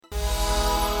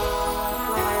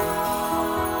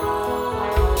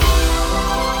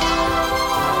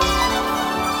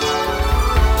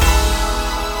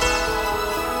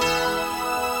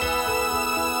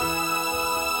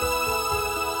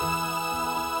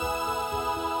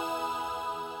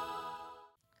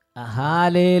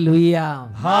Hallelujah,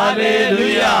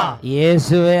 hallelujah.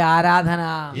 യേശുവേ ആരാധന,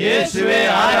 യേശുവേ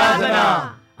ആരാധന.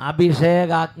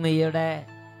 അഭിഷേകാഗ്നിയുടെ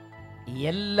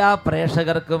എല്ലാ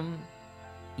പ്രേക്ഷകർക്കും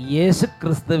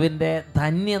യേശുക്രിസ്തുവിൻ്റെ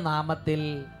ധന്യനാമത്തിൽ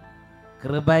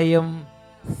കൃപയും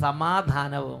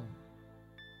സമാധാനവും.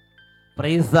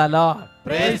 Praise the Lord,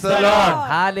 praise the Lord.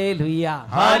 ഹല്ലേലൂയ,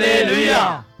 ഹല്ലേലൂയ.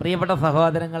 പ്രിയപ്പെട്ട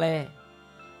സഹോദരങ്ങളെ,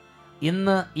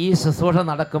 ഇന്ന് ഈ ശുശ്രൂഷ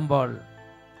നടക്കുമ്പോൾ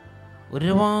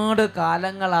ഒരുപാട്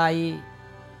കാലങ്ങളായി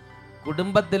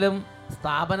കുടുംബത്തിലും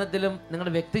സ്ഥാപനത്തിലും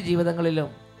നിങ്ങളുടെ വ്യക്തി ജീവിതങ്ങളിലും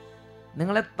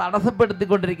നിങ്ങളെ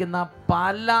തടസ്സപ്പെടുത്തിക്കൊണ്ടിരിക്കുന്ന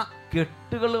പല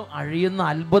കെട്ടുകളും അഴിയുന്ന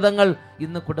അത്ഭുതങ്ങൾ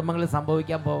ഇന്ന് കുടുംബങ്ങളിൽ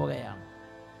സംഭവിക്കാൻ പോവുകയാണ്.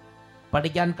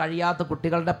 പഠിക്കാൻ കഴിയാത്ത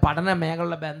കുട്ടികളുടെ പഠന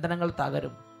മേഖലയുടെ ബന്ധനങ്ങൾ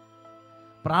തകരും.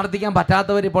 പ്രാർത്ഥിക്കാൻ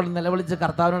പറ്റാത്തവർ ഇപ്പോൾ നിലവിളിച്ച്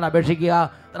കർത്താവിനോട് അപേക്ഷിക്കുക.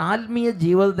 ആത്മീയ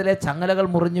ജീവിതത്തിലെ ചങ്ങലകൾ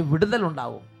മുറിഞ്ഞ്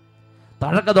വിടുതലുണ്ടാവും.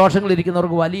 തഴക്ക ദോഷങ്ങൾ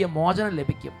ഇരിക്കുന്നവർക്ക് വലിയ മോചനം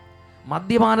ലഭിക്കും.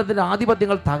 മദ്യപാനത്തിൻ്റെ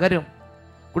ആധിപത്യങ്ങൾ തകരും.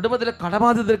 കുടുംബത്തിലെ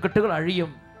കടബാധിത കെട്ടുകൾ അഴിയും.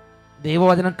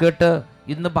 ദൈവവചനം കേട്ട്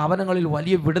ഇന്ന് ഭവനങ്ങളിൽ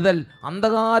വലിയ വിടുതൽ,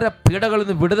 അന്ധകാര പീഡകളിൽ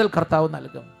നിന്ന് വിടുതൽ കർത്താവ്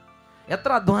നൽകും. എത്ര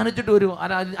അധ്വാനിച്ചിട്ട് ഒരു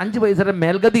 5 പൈസയുടെ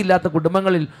മേൽഗതി ഇല്ലാത്ത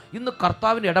കുടുംബങ്ങളിൽ ഇന്ന്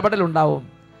കർത്താവിൻ്റെ ഇടപെടലുണ്ടാവും.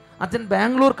 അച്ഛൻ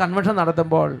ബാംഗ്ലൂർ കൺവെൻഷൻ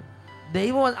നടത്തുമ്പോൾ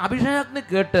ദൈവ അഭിഷേകത്തിന്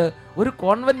കേട്ട് ഒരു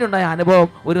കോൺവെന്റ് ഉണ്ടായ അനുഭവം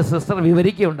ഒരു സിസ്റ്റർ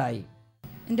വിവരിക്കുകയുണ്ടായി.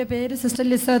 എൻ്റെ പേര് സിസ്റ്റർ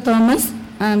ലിസ തോമസ്,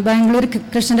 ബാംഗ്ലൂർ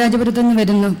കൃഷ്ണരാജപുരത്ത് നിന്ന്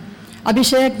വരുന്നു.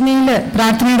 അഭിഷേകനിൽ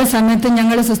പ്രാർത്ഥനയുടെ സമയത്ത്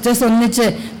ഞങ്ങൾ സിസ്റ്റേഴ്സ് ഒന്നിച്ച്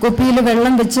കുപ്പിയിൽ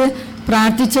വെള്ളം വെച്ച്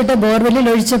പ്രാർത്ഥിച്ചിട്ട് ബോർവെല്ലിൽ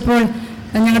ഒഴിച്ചപ്പോൾ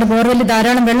ഞങ്ങളുടെ ബോർവെല്ലിൽ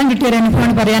ധാരാളം വെള്ളം കിട്ടിയൊരു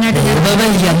അനുഭവമാണ് പറയാനായിട്ട്.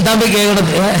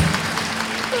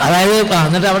 അതായത്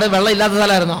എന്നിട്ട് അവിടെ വെള്ളം ഇല്ലാത്ത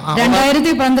സ്ഥലമായിരുന്നു.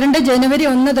 2012 ജനുവരി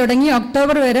 1 തുടങ്ങി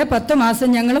ഒക്ടോബർ വരെ 10 മാസം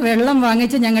ഞങ്ങൾ വെള്ളം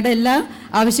വാങ്ങിച്ച് ഞങ്ങളുടെ എല്ലാ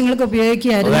ആവശ്യങ്ങൾക്കും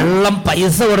ഉപയോഗിക്കുകയായിരുന്നു. വെള്ളം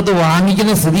പൈസ കൊടുത്ത്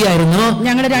വാങ്ങിക്കുന്ന സ്ഥിതിയായിരുന്നു.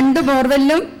 ഞങ്ങളുടെ 2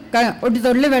 ബോർവെല്ലും ഒരു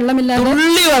തുള്ളി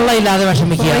വെള്ളമില്ലാതെ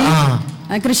വിഷമിക്കുക.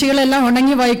 കൃഷികളെല്ലാം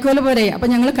ഉണങ്ങി വൈക്കോല് പോലെ. അപ്പൊ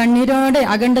ഞങ്ങൾ കണ്ണീരോടെ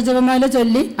അഖണ്ഡ ജപമാല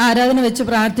ചൊല്ലി ആരാധന വെച്ച്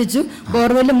പ്രാർത്ഥിച്ചു.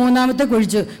 ബോർവെല്ല് 3ാമത്തെ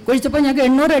കുഴിച്ചപ്പോൾ ഞങ്ങൾക്ക്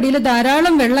 800 അടിയിൽ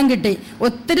ധാരാളം വെള്ളം കിട്ടി.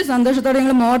 ഒത്തിരി സന്തോഷത്തോടെ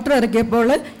ഞങ്ങൾ മോട്ടർ ഇറക്കിയപ്പോൾ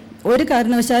ഒരു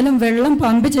കാരണവശാലും വെള്ളം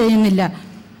പമ്പ് ചെയ്യുന്നില്ല.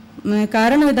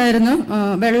 കാരണം ഇതായിരുന്നു,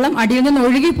 വെള്ളം അടിയിൽ നിന്ന്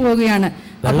ഒഴുകി പോവുകയാണ്.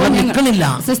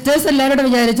 സിസ്റ്റേഴ്സ് എല്ലാവരോടും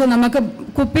വിചാരിച്ചു നമുക്ക്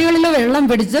കുപ്പികളിൽ വെള്ളം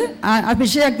പിടിച്ച്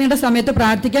അഭിഷേകത്തിന്റെ സമയത്ത്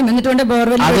പ്രാർത്ഥിക്കാം, എന്നിട്ടുണ്ട്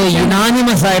ബോർവെൽ.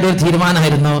 യുനാനിമസ് ആയിട്ട് ഒരു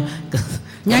തീരുമാനമായിരുന്നു.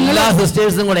 ഞങ്ങളാ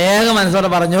സിസ്റ്റേഴ്സും കൂടെ ഏക മനസ്സോടെ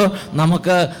പറഞ്ഞു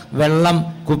നമുക്ക് വെള്ളം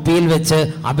കുപ്പിയിൽ വെച്ച്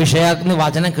അഭിഷേകത്തിന്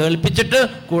വചനം കേൾപ്പിച്ചിട്ട്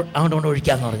അങ്ങോട്ട് കൊണ്ട്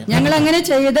ഒഴിക്കാന്ന് പറഞ്ഞു. ഞങ്ങൾ അങ്ങനെ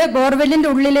ചെയ്ത് ബോർവെല്ലിന്റെ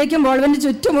ഉള്ളിലേക്കും ബോർവെല്ലിന്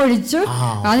ചുറ്റും ഒഴിച്ചു.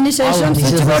 അതിനുശേഷം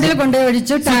സ്വിച്ച് ബോർഡിൽ കൊണ്ടുപോയി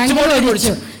ഒഴിച്ചു, ടാങ്കിൽ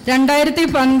ഒഴിച്ചു.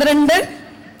 2012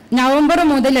 നവംബർ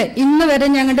മുതൽ ഇന്ന് വരെ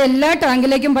ഞങ്ങളുടെ എല്ലാ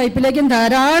ടാങ്കിലേക്കും പൈപ്പിലേക്കും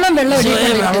ധാരാളം വെള്ളം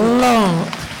ഒഴിക്കുന്നു.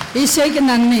 ഈശോയ്ക്ക്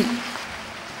നന്ദി.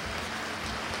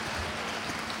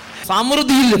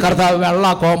 സമൃദ്ധിയിൽ കർത്താവ് വെള്ള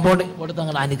കോമ്പൗണ്ട് കൊടുത്ത്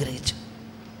അങ്ങനെ അനുഗ്രഹിച്ചു.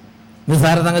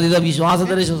 നിസ്സാര സംഗതി,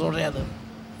 വിശ്വാസത്തിന്റെ ശുശ്രൂഷയത്.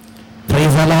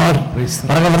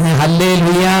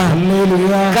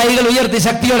 കൈകൾ ഉയർത്തി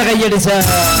ശക്തിയോടെ കൈയടിച്ച്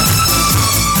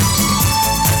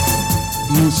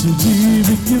യേശു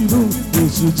ജീവിക്കുന്നു,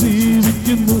 യേശു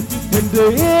ജീവിക്കുന്നു, എൻ്റെ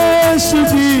യേശു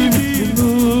ജീവിക്കുന്നു.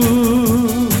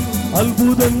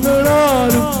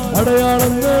 അത്ഭുതങ്ങളാലും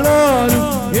അടയാളങ്ങളാലും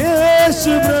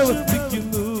യേശു പ്രവർത്തിക്കുന്നു.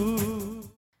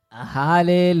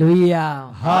 Hallelujah,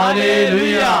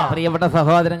 hallelujah. പ്രിയപ്പെട്ട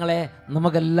സഹോദരങ്ങളെ,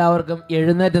 നമുക്കെല്ലാവർക്കും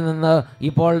എഴുന്നേറ്റ് നിന്ന്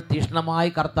ഇപ്പോൾ തീക്ഷ്ണമായി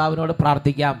കർത്താവിനോട്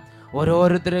പ്രാർത്ഥിക്കാം.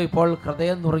 ഓരോരുത്തരും ഇപ്പോൾ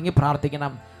ഹൃദയം നുറുങ്ങി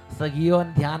പ്രാർത്ഥിക്കണം. സഗിയോൻ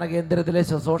ധ്യാന കേന്ദ്രത്തിലെ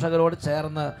ശുശ്രൂഷകരോട്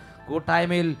ചേർന്ന്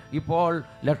കൂട്ടായ്മയിൽ ഇപ്പോൾ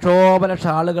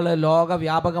ലക്ഷോപലക്ഷം ആളുകൾ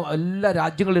ലോകവ്യാപകം എല്ലാ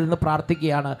രാജ്യങ്ങളിൽ ഇരുന്ന്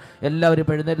പ്രാർത്ഥിക്കുകയാണ്. എല്ലാവരും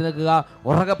എഴുന്നേറ്റ് നിൽക്കുക,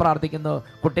 ഉറക്കെ പ്രാർത്ഥിക്കുന്നു.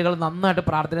 കുട്ടികൾ നന്നായിട്ട്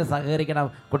പ്രാർത്ഥന സഹകരിക്കണം.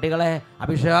 കുട്ടികളെ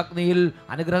അഭിഷേകാഗ്നിയിൽ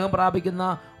അനുഗ്രഹം പ്രാപിക്കുന്ന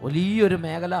വലിയൊരു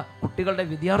മേഖല കുട്ടികളുടെ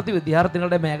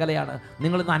വിദ്യാർത്ഥിനികളുടെ മേഖലയാണ്.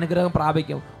 നിങ്ങൾ ഇന്ന് അനുഗ്രഹം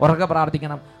പ്രാപിക്കും. ഉറക്കെ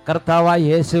പ്രാർത്ഥിക്കണം. കർത്താവായ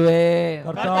യേശുവേ,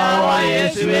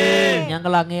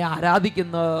 ഞങ്ങൾ അങ്ങേ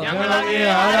ആരാധിക്കുന്നു.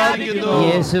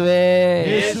 യേശുവേ,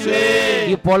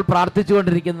 ഇപ്പോൾ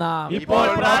പ്രാർത്ഥിച്ചുകൊണ്ടിരിക്കുന്ന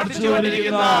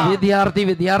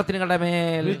വിദ്യാർത്ഥിനികളുടെ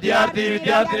മേൽ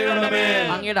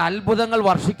അങ്ങയുടെ അത്ഭുതങ്ങൾ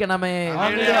വർഷിക്കണമേ.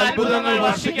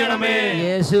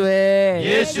 യേശുവേ,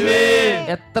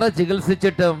 എത്ര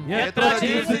ചികിത്സിച്ചിട്ടും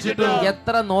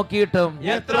എത്ര നോക്കിയിട്ടും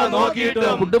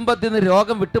കുടുംബത്തിൽ നിന്ന്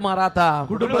രോഗം വിട്ടുമാറാത്ത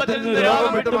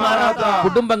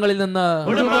കുടുംബങ്ങളിൽ നിന്ന്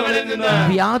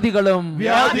വ്യാധികളും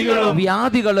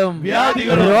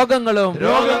രോഗങ്ങളും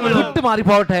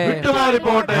വിട്ടുമാറിപ്പോട്ടെ.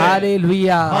 Hallelujah,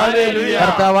 hallelujah.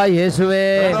 കർത്താവായ യേശുവേ,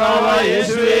 കർത്താവായ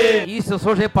യേശുവേ, ഈ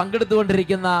ശുശ്രൂഷയെ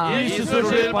പങ്കെടുത്തുകൊണ്ടിരിക്കുന്ന ഈ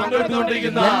ശുശ്രൂഷയിൽ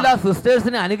പങ്കെടുത്തുകൊണ്ടിരിക്കുന്ന എല്ലാ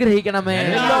സിസ്റ്റേഴ്സിനെ അനുഗ്രഹിക്കണമേ.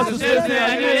 എല്ലാ സിസ്റ്റേഴ്സിനെ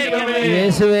അനുഗ്രഹിക്കണമേ.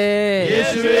 യേശുവേ,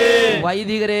 യേശുവേ,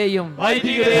 വൈദികരെയും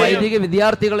വൈദികരെയും വൈദിക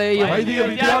വിദ്യാർത്ഥികളെയും വൈദിക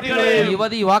വിദ്യാർത്ഥികളെയും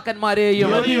യുവതി യുവാക്കന്മാരെയും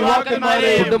യുവതി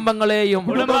യുവാക്കന്മാരെയും കുടുംബങ്ങളെയും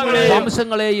കുടുംബങ്ങളെയും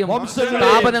വംശങ്ങളെയും വംശങ്ങളെയും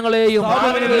സ്ഥാപനങ്ങളെയും ഈ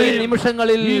സ്ഥാപനങ്ങളെയും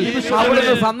നിമിഷങ്ങളിൽ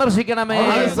അവിടുന്ന് സന്ദർശിക്കണമേ.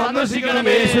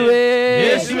 സന്ദർശിക്കണമേ. യേശുവേ,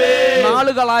 യേശുവേ,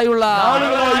 നാളുകളായുള്ള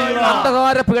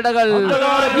അന്ധകാര പീഡകൾ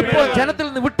ഇപ്പോൾ ജനത്തിൽ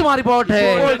നിന്ന് വിട്ടുമാറി പോകട്ടെ.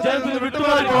 ഇപ്പോൾ ജനത്തിൽ നിന്ന്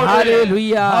വിട്ടുമാറി പോകട്ടെ.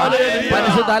 ഹല്ലേലൂയ. ഹല്ലേലൂയ.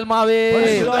 പരിശുദ്ധാത്മാവേ,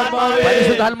 പരിശുദ്ധാത്മാവേ,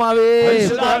 പരിശുദ്ധാത്മാവേ,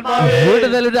 പരിശുദ്ധാത്മാവേ,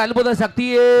 വിടുതലൊരു അത്ഭുത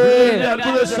ശക്തിയെ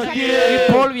അത്ഭുത ശക്തിയെ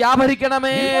ഇപ്പോൾ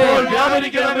വ്യാപരിക്കണമേ. ഇപ്പോൾ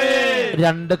വ്യാപരിക്കണമേ.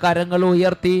 രണ്ട് കരങ്ങൾ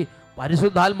ഉയർത്തി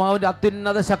പരിശുദ്ധാത്മാവിന്റെ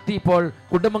അത്യുന്നത ശക്തി ഇപ്പോൾ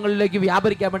കുടുംബങ്ങളിലേക്ക്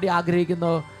വ്യാപരിക്കാൻ വേണ്ടി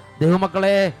ആഗ്രഹിക്കുന്നു.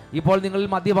 ദൈവമക്കളെ, ഇപ്പോൾ നിങ്ങളിൽ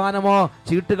മദ്യപാനമോ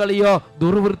ചീട്ടുകളിയോ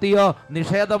ദുർവൃത്തിയോ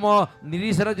നിഷേധമോ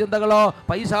നിരീശ്വര ചിന്തകളോ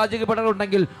പൈശാചിക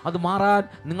പീഡകളുണ്ടെങ്കിൽ അത് മാറാൻ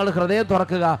നിങ്ങൾ ഹൃദയം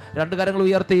തുറക്കുക. രണ്ട് കരങ്ങൾ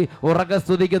ഉയർത്തി ഉറക്കെ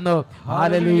സ്തുതിക്കുന്നു.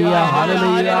 ഹല്ലേലൂയ,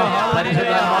 ഹല്ലേലൂയ.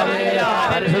 പരിശുദ്ധാത്മാവേ,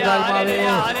 പരിശുദ്ധാത്മാവേ,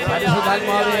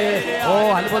 പരിശുദ്ധാത്മാവേ, ഓ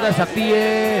അത്ഭുത ശക്തിയേ,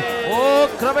 ഓ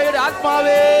കൃപയുടെ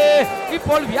ആത്മാവേ,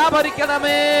 ഇപ്പോൾ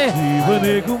വ്യാപരിക്കണമേ.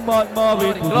 ജീവനേകും ആത്മാവേ,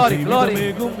 Glory, glory.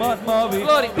 ജീവനേകും ആത്മാവേ,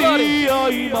 Glory, glory.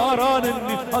 തീയായി മാറാൻ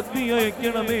എന്നിൽ അഗ്നി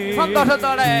അയക്കണമേ.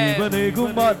 സന്തോഷത്തോടെ.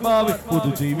 ജീവനേകും ആത്മാവേ,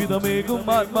 പുതുജീവിതമേകും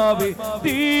ആത്മാവേ,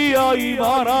 തീയായി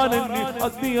മാറാൻ എന്നിൽ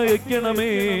അഗ്നി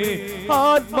അയക്കണമേ.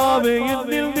 ആത്മാവേ,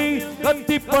 എന്നിൽ നീ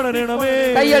കത്തിപ്പടരണമേ.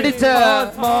 കൈയടിച്ച്.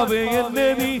 ആത്മാവേ, എന്നെ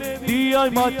നീ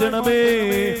തീയായി മാറ്റണമേ.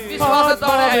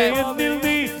 വിശ്വാസത്തോടെ. ആത്മാവേ, എന്നിൽ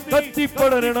നീ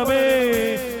കത്തിപ്പടരണമേ.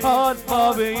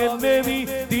 ആത്മാവേ, എന്നെ നീ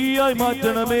തീയായി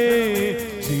മാറ്റണമേ.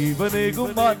 ജീവനേകും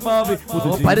ആത്മാവേ,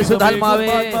 പരിശുദ്ധാത്മാവേ,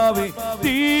 ആത്മാവേ,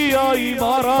 തീയായി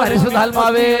മാറാൻ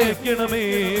പരിശുദ്ധാത്മാവേ, അയക്കണമേ.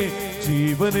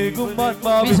 ജീവനേകും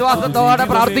ആത്മാവേ, വിശ്വാസത്തോടെ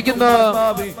പ്രാർത്ഥിക്കുന്നു.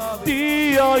 ആത്മാവേ,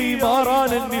 തീയായി മാറാൻ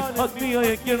എന്നിൽ അഗ്നി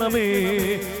അയക്കണമേ.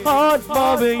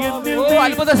 ആത്മാവേ, എന്നിൽ ഓ, നീ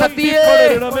അത്ഭുത ശക്തിയേ.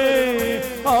 കത്തിപ്പടരണമേ.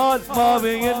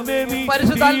 ആത്മാവേ, എന്നെ നീ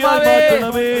പരിശുദ്ധാത്മാവേ. തീയായി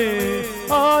മാറ്റണമേ.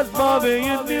 ആത്മാവേ,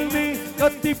 എന്നിൽ നീ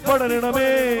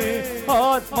കത്തിപ്പടരണമേ.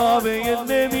 ആത്മാവേ,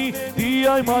 എന്നെ നീ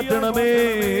തീയായി മാറ്റണമേ.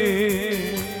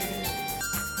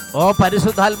 ഓ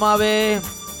പരിശുദ്ധാത്മാവേ,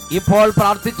 ഇപ്പോൾ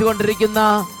പ്രാർത്ഥിച്ചുകൊണ്ടിരിക്കുന്ന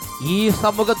ഈ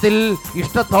സമൂഹത്തിൽ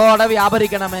ഇഷ്ടത്തോടെ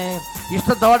വ്യാപരിക്കണമേ,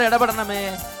 ഇഷ്ടത്തോടെ ഇടപെടണമേ.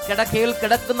 കിടക്കയിൽ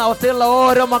കിടക്കുന്ന അവസ്ഥയുള്ള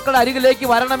ഓരോ മക്കളുടെ അരികിലേക്ക്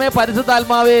വരണമേ.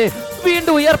 പരിശുദ്ധാത്മാവേ,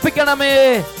 വീണ്ടും ഉയർപ്പിക്കണമേ.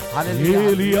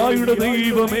 ഏലിയായുടെ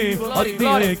ദൈവമേ, അഗ്നി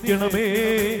അയക്കണമേ.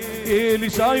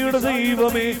 ഏലിശായുടെ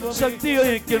ദൈവമേ, ശക്തി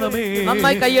അയക്കണമേ.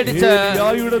 നന്നായി കൈയടിച്ച്.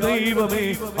 ഏലിയായുടെ ദൈവമേ,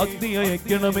 അഗ്നി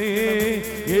അയക്കണമേ.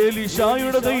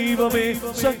 ഏലിശായുടെ ദൈവമേ,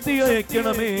 ശക്തി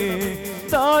അയക്കണമേ.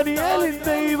 ദാനിയേലിൻ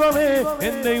ദൈവമേ,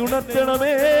 എന്നെ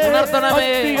ഉണർത്തണമേ. ഉണർത്തണമേ.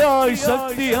 ശക്തിയായി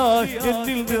ശക്തിയായി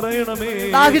എന്നിൽ നിറയണമേ.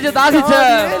 ദാഹിച്ച് ദാഹിച്ച്.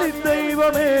 ദാനിയേലിൻ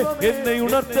ദൈവമേ, എന്നെ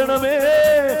ഉണർത്തണമേ.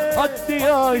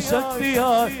 ശക്തിയായി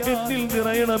ശക്തിയായി എന്നിൽ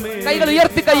നിറയണമേ. കൈകൾ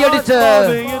ഉയർത്തി കൈയടിച്ച്.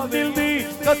 ആത്മാവേ, എന്നിൽ നീ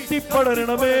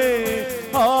കത്തിപ്പടരണമേ.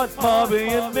 ആത്മാവേ,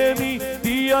 എന്നെ നീ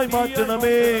തീയായി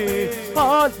മാറ്റണമേ.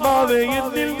 ആത്മാവേ,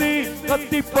 എന്നിൽ നീ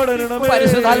കത്തിപ്പടരണമേ.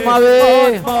 പരിശുദ്ധാത്മാവേ.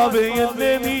 ആത്മാവേ,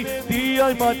 എന്നെ നീ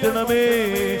തീയായി മാറ്റണമേ.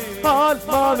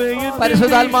 ആത്മാവേ, എന്നിൽ നീ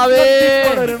പരിശുദ്ധാത്മാവേ,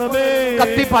 കത്തിപ്പടരണമേ.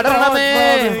 കത്തിപ്പടരണമേ.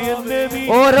 ആത്മാവേ, എന്നെ നീ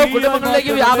ഓരോ തീയായി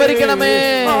കുടുംബങ്ങളിലേക്ക് മാറ്റണമേ. വ്യാപരിക്കണമേ.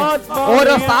 ആത്മാവേ,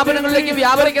 ഓരോ എന്നിൽ സ്ഥാപനങ്ങളിലേക്ക് നീ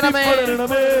വ്യാപരിക്കണമേ.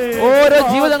 കത്തിപ്പടരണമേ. ഓരോ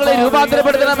ജീവിതങ്ങളെ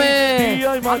രൂപാന്തരപ്പെടുത്തണമേ.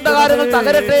 അന്ധകാരങ്ങൾ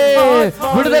തകരട്ടെ.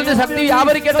 വിടുതലിന്റെ ശക്തി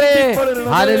വ്യാപരിക്കട്ടെ.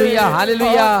 ഹല്ലേലൂയ,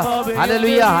 ഹല്ലേലൂയ,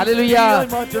 ഹല്ലേലൂയ, ഹല്ലേലൂയ.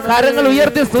 കരങ്ങൾ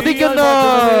ഉയർത്തി സ്തുതിക്കുന്നു.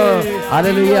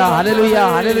 ഹല്ലേലൂയ, ഹല്ലേലൂയ,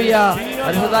 ഹല്ലേലൂയ.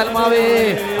 പരിശുദ്ധാത്മാവേ,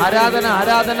 ആരാധന,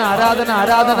 ആരാധന, ആരാധന,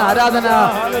 ആരാധന, ആരാധന.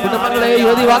 കുടുംബങ്ങളെ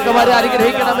യുവതിവാക്കന്മാരെ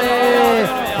അനുഗ്രഹിക്കണമേ.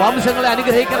 വംശങ്ങളെ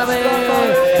അനുഗ്രഹിക്കണമേ.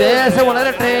 ദേശം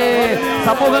ഉണരട്ടെ,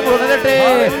 സമൂഹങ്ങൾ ഉണരട്ടെ,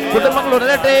 കുടുംബങ്ങൾ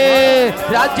ഉണരട്ടെ,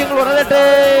 രാജ്യങ്ങൾ ഉണരട്ടെ,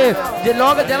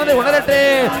 ലോക ജനത ഉണരട്ടെ,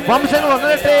 വംശങ്ങൾ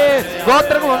ഉണരട്ടെ,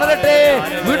 ഗോത്രങ്ങൾ ഉണരട്ടെ,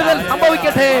 വിടുതൽ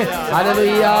സംഭവിക്കട്ടെ.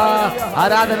 ഹല്ലേലൂയ,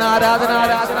 ആരാധന, ആരാധന,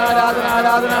 ആരാധന, ആരാധന,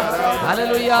 ആരാധന.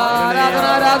 ഹല്ലേലൂയ, ആരാധന,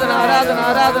 ആരാധന, ആരാധന,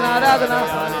 ആരാധന, ആരാധന,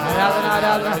 ആരാധന,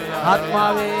 ആരാധന.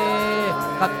 ആത്മാവേ,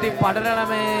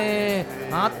 കത്തിപ്പടരണമേ.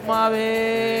 ആത്മാവേ,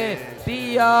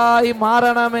 തീയായി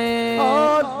മാറണമേ.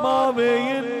 ആത്മാവേ,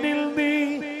 എന്നിൽ നീ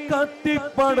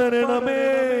കത്തിപ്പടരണമേ.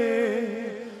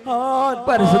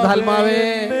 പരിശുദ്ധാത്മാവേ,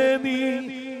 എന്നെ നീ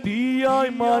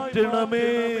തീയായി മാറ്റണമേ.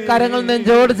 കരങ്ങൾ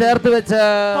നെഞ്ചോട് ചേർത്ത് വെച്ച്.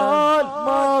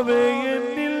 ആത്മാവേ,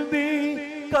 എന്നിൽ നീ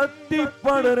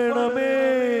കത്തിപ്പടരണമേ.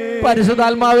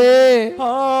 പരിശുദ്ധാത്മാവേ,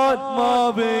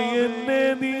 ആത്മാവേ, എന്നെ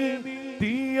നീ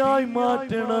തീയായി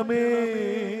മാറ്റണമേ.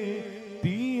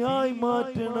 തീയായി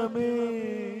മാറ്റണമേ.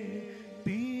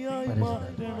 തീയായി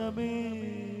മാറ്റണമേ.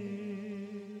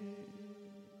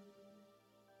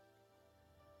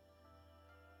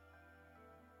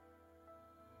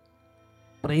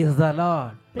 Praise the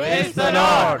Lord. Praise the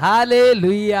Lord.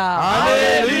 Hallelujah.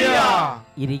 Hallelujah.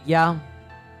 ഇരിക്കാം.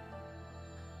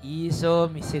 ഈശോ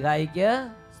മിശിഹായിക്ക്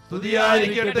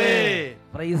സ്തുതിയായിരിക്കട്ടെ.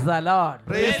 Praise the Lord.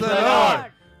 Praise the Lord.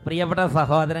 പ്രിയപ്പെട്ട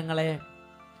സഹോദരങ്ങളെ,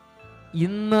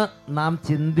 ഇന്ന് നാം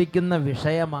ചിന്തിക്കുന്ന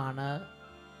വിഷയമാണ്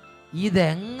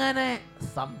ഇതെങ്ങനെ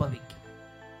സംഭവിക്കും.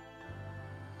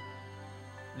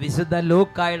 വിശുദ്ധ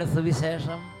ലൂക്കായുടെ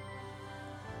സുവിശേഷം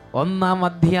 1-ാം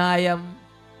അധ്യായം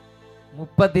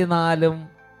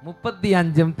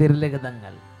 34-35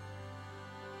 തിരുലിഖിതങ്ങൾ.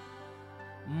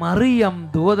 മറിയം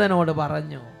ദൂതനോട്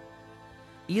പറഞ്ഞു,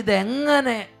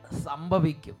 ഇതെങ്ങനെ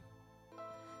സംഭവിക്കും?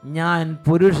 ഞാൻ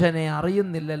പുരുഷനെ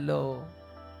അറിയുന്നില്ലല്ലോ.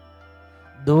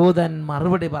 ദൂതൻ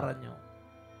മറുപടി പറഞ്ഞു,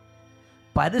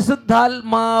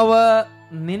 പരിശുദ്ധാത്മാവ്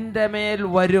നിന്റെ മേൽ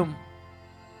വരും,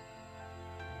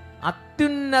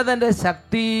 അത്യുന്നതന്റെ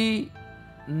ശക്തി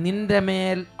നിന്റെ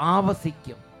മേൽ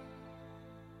ആവസിക്കും.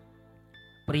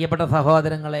 പ്രിയപ്പെട്ട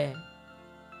സഹോദരങ്ങളെ,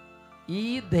 ഈ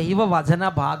ദൈവവചന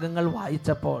ഭാഗങ്ങൾ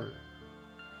വായിച്ചപ്പോൾ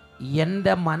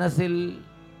എൻ്റെ മനസ്സിൽ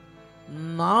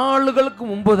നാളുകൾക്ക്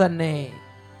മുമ്പ് തന്നെ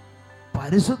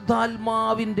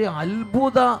പരിശുദ്ധാത്മാവിൻ്റെ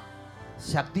അത്ഭുത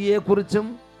ശക്തിയെക്കുറിച്ചും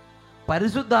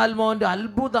പരിശുദ്ധാത്മാവിൻ്റെ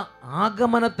അത്ഭുത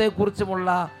ആഗമനത്തെക്കുറിച്ചുമുള്ള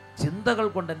ചിന്തകൾ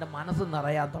കൊണ്ട് എൻ്റെ മനസ്സ്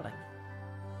നിറയാൻ തുടങ്ങി.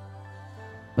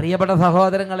 പ്രിയപ്പെട്ട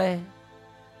സഹോദരങ്ങളെ,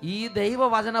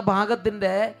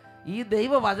 ഈ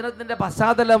ദൈവവചനത്തിൻ്റെ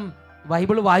പശ്ചാത്തലം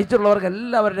ബൈബിൾ വായിച്ചുള്ളവർക്ക്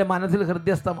എല്ലാവരുടെ മനസ്സിൽ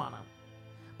ഹൃദ്യസ്ഥമാണ്.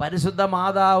 പരിശുദ്ധ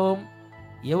മാതാവും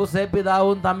യൗസേപ്പ്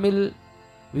പിതാവും തമ്മിൽ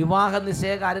വിവാഹ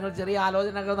നിശ്ചയ കാര്യങ്ങൾ, ചെറിയ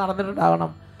ആലോചനകൾ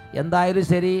നടന്നിട്ടുണ്ടാവണം. എന്തായാലും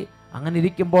ശരി, അങ്ങനെ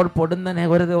ഇരിക്കുമ്പോൾ പൊടുന്നനെ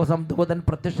ഒരു ദിവസം ദൂതൻ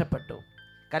പ്രത്യക്ഷപ്പെട്ടു.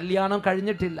 കല്യാണം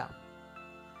കഴിഞ്ഞിട്ടില്ല,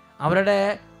 അവരുടെ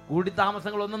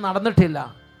കൂടിത്താമസങ്ങളൊന്നും നടന്നിട്ടില്ല,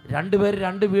 രണ്ടുപേർ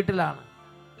രണ്ട് വീട്ടിലാണ്.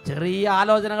 ചെറിയ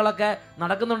ആലോചനകളൊക്കെ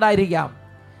നടക്കുന്നുണ്ടായിരിക്കാം.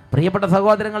 പ്രിയപ്പെട്ട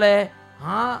സഹോദരങ്ങളെ,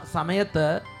 ആ സമയത്ത്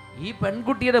ഈ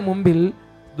പെൺകുട്ടിയുടെ മുമ്പിൽ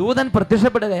ദൂതൻ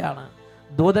പ്രത്യക്ഷപ്പെടുകയാണ്.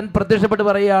 ദൂതൻ പ്രത്യക്ഷപ്പെട്ട്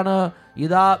പറയുകയാണ്,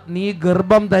 ഇതാ നീ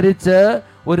ഗർഭം ധരിച്ച്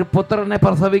ഒരു പുത്രനെ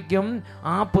പ്രസവിക്കും,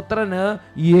 ആ പുത്രന്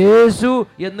യേശു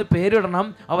എന്ന് പേരിടണം,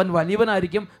 അവൻ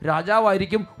വലിയവനായിരിക്കും,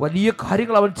 രാജാവായിരിക്കും, വലിയ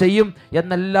കാര്യങ്ങൾ അവൻ ചെയ്യും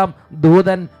എന്നെല്ലാം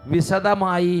ദൂതൻ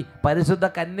വിശദമായി പരിശുദ്ധ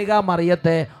കന്യകാ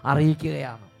മറിയത്തെ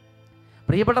അറിയിക്കുകയാണ്.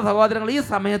 പ്രിയപ്പെട്ട സഹോദരങ്ങൾ, ഈ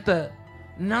സമയത്ത്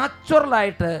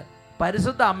നാച്ചുറലായിട്ട്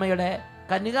പരിശുദ്ധ അമ്മയുടെ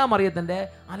കന്യകാ മറിയത്തിൻ്റെ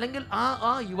അല്ലെങ്കിൽ ആ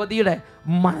യുവതിയുടെ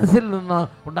മനസ്സിൽ നിന്ന്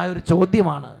ഉണ്ടായൊരു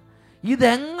ചോദ്യമാണ്,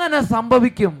 ഇതെങ്ങനെ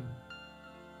സംഭവിക്കും?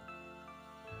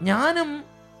 ഞാനും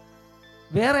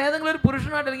വേറെ ഏതെങ്കിലും ഒരു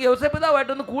പുരുഷനായിട്ട് അല്ലെങ്കിൽ യോസേപ്പ്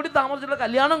പിതാവായിട്ടൊന്നും കൂടി താമസിച്ചിട്ടുള്ള,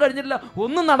 കല്യാണം കഴിഞ്ഞിട്ടില്ല,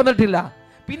 ഒന്നും നടന്നിട്ടില്ല,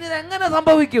 പിന്നെ ഇതെങ്ങനെ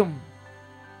സംഭവിക്കും?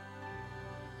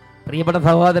 പ്രിയപ്പെട്ട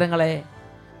സഹോദരങ്ങളെ,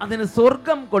 അതിന്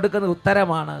സ്വർഗം കൊടുക്കുന്ന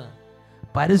ഉത്തരമാണ്,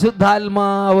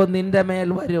 പരിശുദ്ധാത്മാവ് നിന്റെ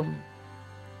മേൽ വരും,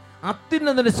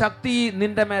 അത്യുന്നതന്റെ ശക്തി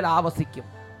നിന്റെ മേൽ ആവസിക്കും.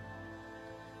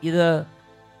 ഇത്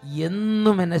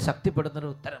എന്നും എന്നെ ശക്തിപ്പെടുത്തുന്നൊരു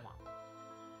ഉത്തരമാണ്.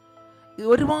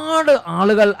 ഒരുപാട്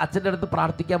ആളുകൾ അച്ഛൻ്റെ അടുത്ത്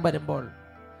പ്രാർത്ഥിക്കാൻ വരുമ്പോൾ,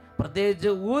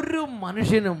 പ്രത്യേകിച്ച് ഒരു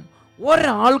മനുഷ്യനും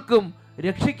ഒരാൾക്കും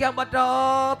രക്ഷിക്കാൻ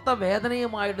പറ്റാത്ത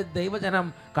വേദനയുമായിട്ട് ദൈവജനം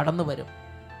കടന്നു വരും.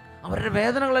 അവരുടെ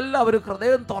വേദനകളെല്ലാം അവർ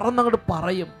ഹൃദയം തുറന്നങ്ങോട്ട്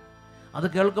പറയും. അത്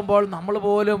കേൾക്കുമ്പോൾ നമ്മൾ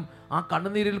പോലും ആ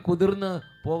കണ്ണുനീരിൽ കുതിർന്ന്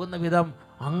പോകുന്ന വിധം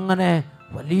അങ്ങനെ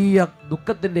വലിയ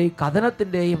ദുഃഖത്തിൻ്റെയും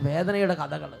കഥനത്തിൻ്റെയും വേദനയുടെ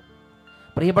കഥകൾ.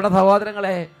 പ്രിയപ്പെട്ട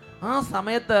സഹോദരങ്ങളെ, ആ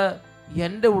സമയത്ത്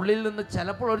എൻ്റെ ഉള്ളിൽ നിന്ന്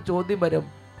ചിലപ്പോൾ ഒരു ചോദ്യം വരും,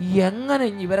 എങ്ങനെ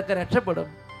ഇനി ഇവരൊക്കെ രക്ഷപ്പെടും?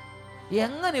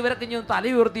 എങ്ങനെ ഇവരൊക്കെ ഇനി തല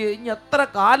ഉയർത്തി ഇനി എത്ര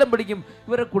കാലം പിടിക്കും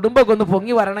ഇവരുടെ കുടുംബമൊക്കെ ഒന്ന്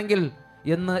പൊങ്ങി വരണമെങ്കിൽ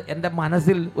എന്ന് എൻ്റെ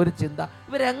മനസ്സിൽ ഒരു ചിന്ത,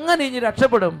 ഇവരെങ്ങനെ ഇനി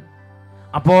രക്ഷപ്പെടും?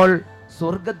 അപ്പോൾ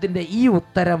സ്വർഗത്തിൻ്റെ ഈ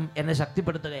ഉത്തരം എന്നെ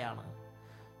ശക്തിപ്പെടുത്തുകയാണ്.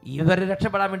 ഇവരെ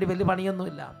രക്ഷപ്പെടാൻ വേണ്ടി വലിയ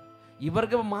പണിയൊന്നുമില്ല,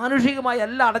 ഇവർക്ക് മാനുഷികമായി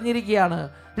എല്ലാം അടഞ്ഞിരിക്കുകയാണ്,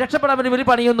 രക്ഷപ്പെടാൻ വേണ്ടി വലിയ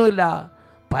പണിയൊന്നുമില്ല.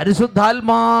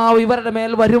 പരിശുദ്ധാത്മാവ് ഇവരുടെ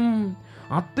മേൽ വരും,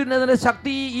 അത്യുന്നതന്റെ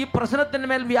ശക്തി ഈ പ്രശ്നത്തിന്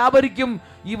മേൽ വ്യാപരിക്കും,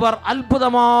 ഇവർ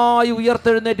അത്ഭുതമായി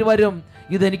ഉയർത്തെഴുന്നേറ്റ് വരും.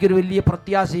 ഇതെനിക്കൊരു വലിയ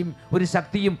പ്രത്യാശയും ഒരു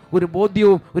ശക്തിയും ഒരു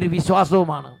ബോധ്യവും ഒരു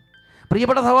വിശ്വാസവുമാണ്.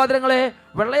 പ്രിയപ്പെട്ട സഹോദരങ്ങളെ,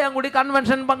 വെള്ളയാങ്കുടി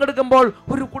കൺവെൻഷൻ പങ്കെടുക്കുമ്പോൾ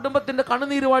ഒരു കുടുംബത്തിൻ്റെ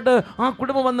കണ്ണുനീരുമായിട്ട് ആ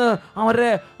കുടുംബം വന്ന്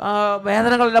അവരുടെ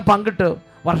വേദനകളെല്ലാം പങ്കിട്ട്,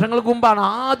 വർഷങ്ങൾക്ക് മുമ്പാണ്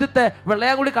ആദ്യത്തെ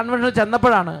വെള്ളയാങ്കുടി കൺവെൻഷൻ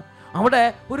ചെന്നപ്പോഴാണ് അവിടെ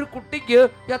ഒരു കുട്ടിക്ക്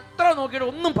എത്ര നോക്കിയിട്ട്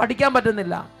ഒന്നും പഠിക്കാൻ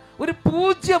പറ്റുന്നില്ല, ഒരു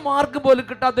 0 മാർക്ക് പോലും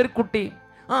കിട്ടാത്തൊരു കുട്ടി.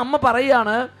 ആ അമ്മ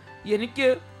പറയുകയാണ്, എനിക്ക്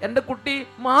എൻ്റെ കുട്ടി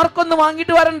മാർക്കൊന്നും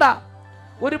വാങ്ങിയിട്ട് വരണ്ട,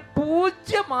 ഒരു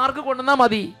 0 മാർക്ക് കൊണ്ടുവന്നാൽ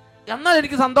മതി, എന്നാൽ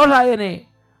എനിക്ക് സന്തോഷമായേനെ.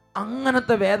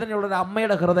 അങ്ങനത്തെ വേദനയുള്ളൊരു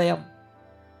അമ്മയുടെ ഹൃദയം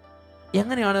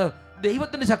എങ്ങനെയാണ്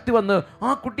ദൈവത്തിൻ്റെ ശക്തി വന്ന് ആ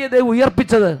കുട്ടിയെ ദൈവം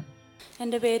ഉയർപ്പിച്ചത്?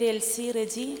 എൻ്റെ പേര് എൽസി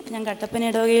റെജി, ഞാൻ കട്ടപ്പന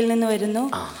ഇടവകയിൽ നിന്ന് വരുന്നു.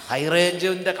 ഹൈ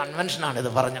റേഞ്ചിൻ്റെ കൺവെൻഷനാണ്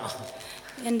ഇത്, പറഞ്ഞു.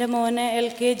 എൻ്റെ മോനെ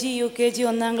LKG UKG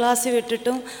 1-ാം ക്ലാസ്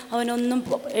വിട്ടിട്ടും അവനൊന്നും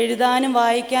എഴുതാനും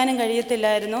വായിക്കാനും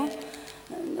കഴിയത്തില്ലായിരുന്നു.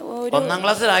 1-ാം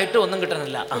ക്ലാസ്സിലായിട്ട് ഒന്നും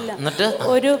കിട്ടണില്ല. എന്നിട്ട്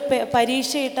ഒരു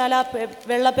പരീക്ഷ ഇട്ടാൽ ആ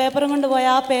വെള്ള പേപ്പറും കൊണ്ട് പോയ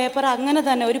ആ പേപ്പർ അങ്ങനെ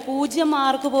തന്നെ ഒരു 0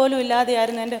 മാർക്ക് പോലും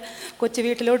ഇല്ലാതെയായിരുന്നു എൻ്റെ കൊച്ചു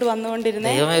വീട്ടിലോട്ട്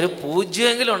വന്നുകൊണ്ടിരുന്നത്. ഒരു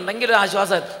 0 ഉണ്ടെങ്കിൽ ഒരു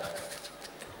ആശ്വാസം.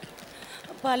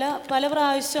 പല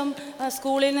പ്രാവശ്യം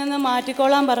സ്കൂളിൽ നിന്ന്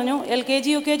മാറ്റിക്കോളാൻ പറഞ്ഞു. LKG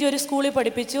UKG ഒരു സ്കൂളിൽ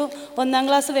പഠിപ്പിച്ചു, 1-ാം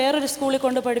ക്ലാസ് വേറൊരു സ്കൂളിൽ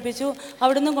കൊണ്ട് പഠിപ്പിച്ചു,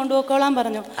 അവിടുന്ന് കൊണ്ടുപോയിക്കോളാൻ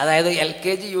പറഞ്ഞു. അതായത്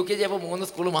LKG UKG അപ്പോൾ 3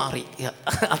 സ്കൂൾ മാറി.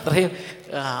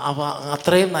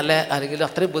 അത്രയും നല്ല അല്ലെങ്കിൽ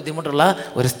അത്രയും ബുദ്ധിമുട്ടുള്ള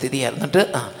ഒരു സ്ഥിതിയായിരുന്നു. എന്നിട്ട്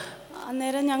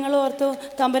അന്നേരം ഞങ്ങൾ ഓർത്തു,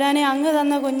 തമ്പുരാനെ അങ്ങ്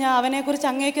തന്ന കുഞ്ഞ്, അവനെക്കുറിച്ച്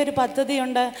അങ്ങേക്കൊരു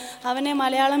പദ്ധതിയുണ്ട്, അവനെ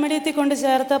മലയാളം മീഡിയത്തിൽ കൊണ്ട്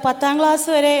ചേർത്ത് 10-ാം ക്ലാസ്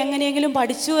വരെ എങ്ങനെയെങ്കിലും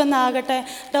പഠിച്ചു എന്നാകട്ടെ,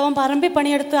 അവൻ പറമ്പിൽ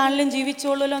പണിയെടുത്താണെങ്കിലും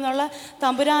ജീവിച്ചോളൂല്ലോ എന്നുള്ള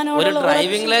തമ്പുരാനോടുള്ള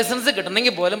ഡ്രൈവിംഗ് ലൈസൻസ്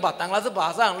കിട്ടണമെങ്കിൽ പോലും 10-ാം ക്ലാസ്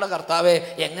പാസ്സാണല്ലോ കർത്താവേ,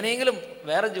 എങ്ങനെയെങ്കിലും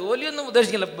വേറെ ജോലിയൊന്നും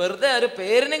ഉദ്ദേശിക്കില്ല, വെറുതെ ഒരു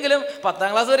പേരിനെങ്കിലും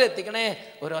 10-ാം ക്ലാസ് വരെ എത്തിക്കണേ,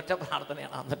 ഒരൊറ്റ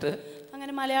പ്രാർത്ഥനയാണ്. എന്നിട്ട്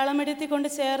അങ്ങനെ മലയാളം മീഡിയത്തിൽ കൊണ്ട്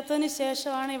ചേർത്തതിന്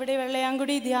ശേഷമാണ് ഇവിടെ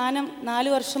വെള്ളയാങ്കുടി ധ്യാനം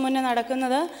 4 വർഷം മുന്നേ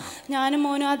നടക്കുന്നത്. ഞാനും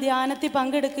മോനും ആ ധ്യാനത്തിൽ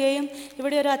പങ്കെടുക്കുകയും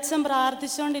ഇവിടെ ഒരു അച്ഛൻ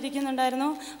പ്രാർത്ഥിച്ചുകൊണ്ടിരിക്കുന്നുണ്ടായിരുന്നു.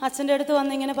 അച്ഛൻ്റെ അടുത്ത്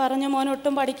വന്ന് ഇങ്ങനെ പറഞ്ഞു, മോൻ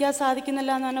ഒട്ടും പഠിക്കാൻ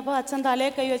സാധിക്കുന്നില്ല എന്ന് പറഞ്ഞപ്പോൾ അച്ഛൻ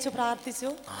തലയെ കൈവച്ച്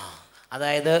പ്രാർത്ഥിച്ചു.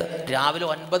 അതായത് രാവിലെ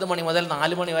 9 മണി മുതൽ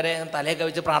 4 മണി വരെ തലയെ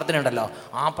കവിച്ച് പ്രാർത്ഥന ഉണ്ടല്ലോ,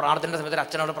 ആ പ്രാർത്ഥനയുടെ സമയത്ത്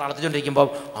അച്ഛനോട് പ്രാർത്ഥിച്ചുകൊണ്ടിരിക്കുമ്പോൾ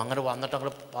അങ്ങനെ വന്നിട്ട്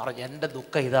അങ്ങോട്ട് പറഞ്ഞു, എൻ്റെ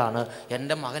ദുഃഖം ഇതാണ്,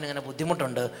 എൻ്റെ മകൻ ഇങ്ങനെ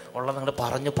ബുദ്ധിമുട്ടുണ്ട് ഉള്ളത് നിങ്ങൾ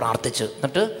പറഞ്ഞു പ്രാർത്ഥിച്ചു.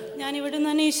 എന്നിട്ട് ഞാൻ ഇവിടെ നിന്ന്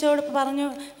തന്നെ ഈശോയോട് പറഞ്ഞു,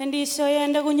 എൻ്റെ ഈശോയെ,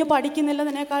 എൻ്റെ കുഞ്ഞ്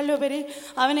പഠിക്കുന്നില്ലതിനേക്കാളുപരി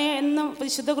അവനെ എന്നും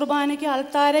വിശുദ്ധ കുർബാനയ്ക്ക്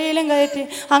അൾത്താരയിലും കയറ്റി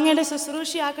അങ്ങയുടെ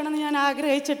ശുശ്രൂഷയാക്കണമെന്ന് ഞാൻ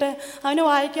ആഗ്രഹിച്ചിട്ട് അവന്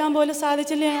വായിക്കാൻ പോലും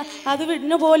സാധിച്ചില്ല. അത്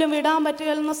പോലും വിടാൻ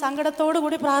പറ്റുകയെന്ന സങ്കടത്തോടു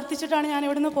കൂടി പ്രാർത്ഥിച്ചിട്ടാണ് ഞാൻ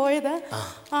ഇവിടുന്ന് പോയത്.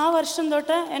 ആ വർഷം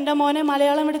തൊട്ട് എൻ്റെ മോനെ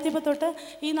മലയാളം എടുത്തപ്പോൾ തൊട്ട്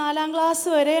ഈ 4-ാം ക്ലാസ്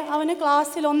വരെ അവന്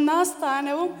ക്ലാസ്സിൽ 1-ാം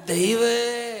സ്ഥാനവും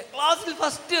ക്ലാസ്സിൽ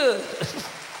ഫസ്റ്റ്.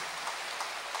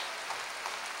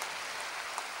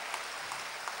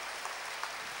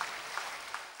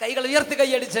 കൈകൾ ഉയർത്തി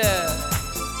കൈയടിച്ച്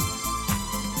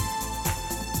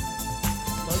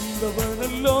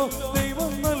നല്ലവനല്ലോ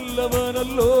ദൈവം,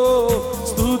 നല്ലവനല്ലോ,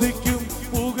 സ്തുതിക്കും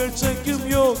പുകഴ്ചയ്ക്കും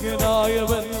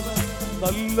യോഗ്യനായവൻ.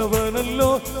 നല്ലവനല്ലോ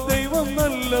ദൈവം,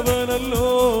 നല്ലവനല്ലോ,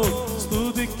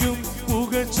 സ്തുതിക്കും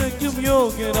പുകഴ്ചയ്ക്കും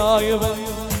യോഗ്യനായവൻ,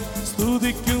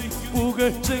 സ്തുതിക്കും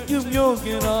പുകഴ്ചയ്ക്കും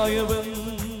യോഗ്യനായവൻ.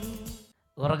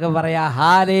 ഉറക്കെ പറയാ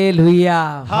ഹല്ലേലൂയ,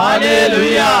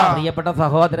 ഹല്ലേലൂയ. പ്രിയപ്പെട്ട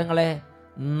സഹോദരങ്ങളെ,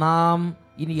 നാം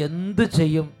ഇനി എന്ത്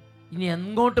ചെയ്യും, ഇനി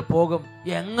എങ്ങോട്ട് പോകും,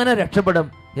 എങ്ങനെ രക്ഷപ്പെടും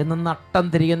എന്ന് നട്ടം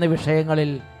തിരിയുന്ന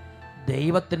വിഷയങ്ങളിൽ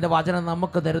ദൈവത്തിൻ്റെ വചനം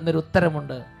നമുക്ക് തരുന്നൊരു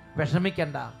ഉത്തരമുണ്ട്.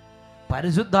 വിഷമിക്കണ്ട,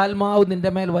 പരിശുദ്ധാത്മാവ് നിന്റെ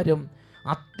മേൽ വരും,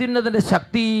 അത്യുന്നതൻ്റെ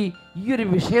ശക്തി ഈ ഒരു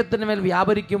വിഷയത്തിന് മേൽ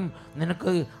വ്യാപരിക്കും,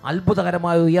 നിനക്ക്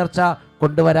അത്ഭുതകരമായ ഉയർച്ച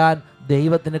കൊണ്ടുവരാൻ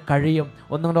ദൈവത്തിന് കഴിയും.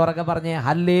 ഒന്നും കൊണ്ട് ഉറക്കെ പറഞ്ഞേ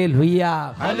ഹല്ലേലൂയ,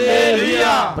 ഹല്ലേലൂയ.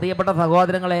 പ്രിയപ്പെട്ട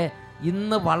സഹോദരങ്ങളെ,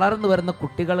 ഇന്ന് വളർന്നു വരുന്ന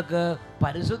കുട്ടികൾക്ക്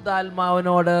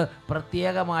പരിശുദ്ധാത്മാവിനോട്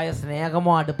പ്രത്യേകമായ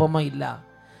സ്നേഹമോ അടുപ്പമോ ഇല്ല.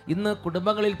 ഇന്ന്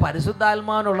കുടുംബങ്ങളിൽ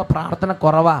പരിശുദ്ധാത്മാവിനുള്ള പ്രാർത്ഥന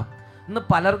കുറവാണ്. ഇന്ന്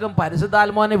പലർക്കും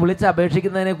പരിശുദ്ധാത്മാവിനെ വിളിച്ച്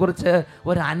അപേക്ഷിക്കുന്നതിനെക്കുറിച്ച്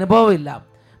ഒരു അനുഭവമില്ല.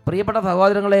 പ്രിയപ്പെട്ട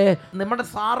സഹോദരങ്ങളെ, നമ്മുടെ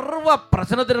സർവ്വ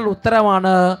പ്രശ്നത്തിനുള്ള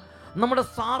ഉത്തരമാണ്, നമ്മുടെ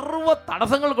സർവ്വ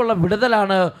തടസ്സങ്ങൾക്കുള്ള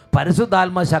വിടുതലാണ്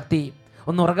പരിശുദ്ധാത്മ ശക്തി.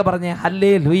 ഒന്ന് ഉറക്കെ പറഞ്ഞേ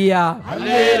ഹല്ലേലൂയ,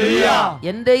 ഹല്ലേലൂയ.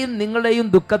 എൻ്റെയും നിങ്ങളുടെയും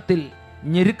ദുഃഖത്തിൽ,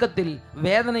 ഞെരുക്കത്തിൽ,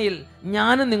 വേദനയിൽ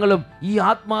ഞാനും നിങ്ങളും ഈ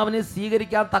ആത്മാവിനെ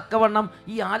സ്വീകരിക്കാൻ തക്കവണ്ണം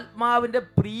ഈ ആത്മാവിൻ്റെ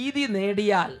പ്രീതി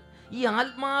നേടിയാൽ, ഈ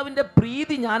ആത്മാവിൻ്റെ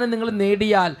പ്രീതി ഞാനും നിങ്ങൾ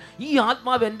നേടിയാൽ, ഈ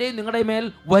ആത്മാവ് എൻ്റെയും നിങ്ങളുടെ മേൽ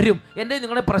വരും, എൻ്റെയും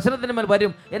നിങ്ങളുടെ പ്രശ്നത്തിൻ്റെ മേൽ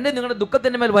വരും, എൻ്റെ നിങ്ങളുടെ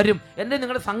ദുഃഖത്തിൻ്റെ മേൽ വരും, എൻ്റെ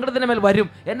നിങ്ങളുടെ സങ്കടത്തിൻ്റെ മേൽ വരും,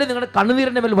 എൻ്റെ നിങ്ങളുടെ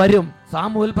കണ്ണുനീരിൻ്റെ മേൽ വരും.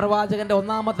 സാമുവേൽ പ്രവാചകന്റെ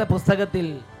 1-ാമത്തെ പുസ്തകത്തിൽ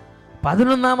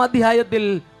 11-ാം അധ്യായത്തിൽ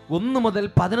 1 മുതൽ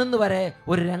 11 വരെ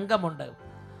ഒരു രംഗമുണ്ട്.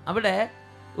 അവിടെ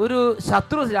ഒരു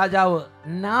ശത്രു രാജാവ്,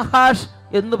 നാഹാഷ്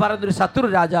എന്ന് പറയുന്നൊരു ശത്രു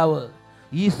രാജാവ്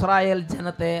ഇസ്രായേൽ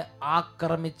ജനത്തെ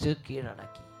ആക്രമിച്ച്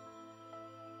കീഴടക്കി.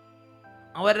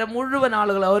 അവരുടെ മുഴുവൻ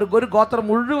ആളുകൾ, അവർക്ക് ഒരു ഗോത്രം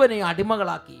മുഴുവനെയും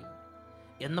അടിമകളാക്കി.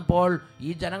 എന്നപ്പോൾ ഈ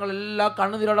ജനങ്ങളെല്ലാം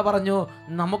കണ്ണുനീരോടെ പറഞ്ഞു,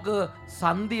 നമുക്ക്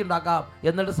സന്ധി ഉണ്ടാക്കാം,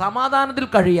 എന്നിട്ട് സമാധാനത്തിൽ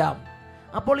കഴിയാം.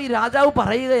 അപ്പോൾ ഈ രാജാവ്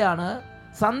പറയുകയാണ്,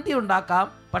 സന്ധി ഉണ്ടാക്കാം,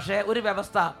 പക്ഷേ ഒരു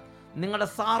വ്യവസ്ഥ, നിങ്ങളുടെ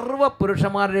സർവ്വ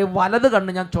പുരുഷന്മാരുടെയും വലത്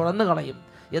കണ്ണ് ഞാൻ ചുഴന്നു കളയും,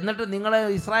 എന്നിട്ട് നിങ്ങളെ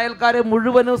ഇസ്രായേൽക്കാരെ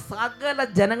മുഴുവനും സകല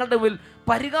ജനങ്ങളുടെ മുന്നിൽ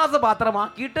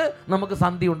പരിഹാസപാത്രമാക്കിയിട്ട് നമുക്ക്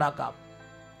സന്ധി ഉണ്ടാക്കാം.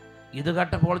 ഇത്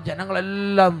കേട്ടപ്പോൾ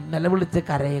ജനങ്ങളെല്ലാം നിലവിളിച്ച്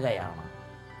കരയുകയാണ്.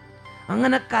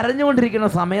 അങ്ങനെ കരഞ്ഞുകൊണ്ടിരിക്കുന്ന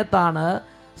സമയത്താണ്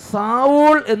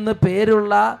സാവൂൾ എന്ന്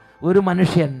പേരുള്ള ഒരു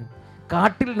മനുഷ്യൻ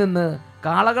കാട്ടിൽ നിന്ന്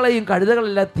കാളകളെയും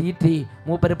കഴുതകളെല്ലാം തീറ്റി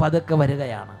മൂപ്പര് പതുക്കെ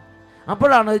വരികയാണ്.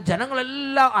 അപ്പോഴാണ്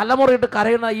ജനങ്ങളെല്ലാം അലമുറയിട്ട്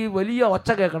കരയുന്ന ഈ വലിയ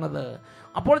ഒച്ച കേൾക്കുന്നത്.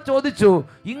 അപ്പോൾ ചോദിച്ചു,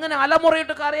 ഇങ്ങനെ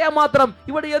അലമുറയിട്ട് കരയാൻ മാത്രം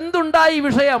ഇവിടെ എന്തുണ്ടായി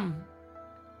വിഷയം?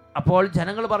 അപ്പോൾ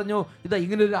ജനങ്ങൾ പറഞ്ഞു, ഇതാ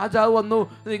ഇങ്ങനെ ഒരു രാജാവ് വന്നു,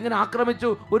 ഇങ്ങനെ ആക്രമിച്ചു,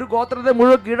 ഒരു ഗോത്രത്തെ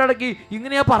മുഴുവൻ കീഴടക്കി,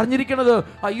 ഇങ്ങനെയാ പറഞ്ഞിരിക്കുന്നത്,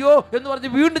 അയ്യോ എന്ന്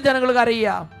പറഞ്ഞ് വീണ്ടും ജനങ്ങൾ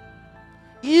കരയുക.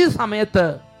 ഈ സമയത്ത്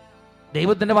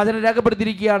ദൈവത്തിന്റെ വചനം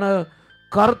രേഖപ്പെടുത്തിയിരിക്കുകയാണ്,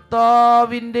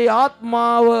 കർത്താവിന്റെ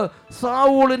ആത്മാവ്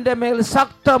സൗളിന്റെ മേൽ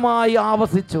ശക്തമായി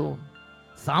ആവസിച്ചു.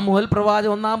 സാമുവേൽ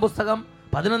പ്രവാചകൻ 1-ാം പുസ്തകം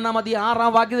 11-ാം അധ്യായം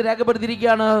 6-ാം വാക്യത്തിൽ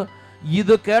രേഖപ്പെടുത്തിയിരിക്കുകയാണ്,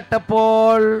 ഇത്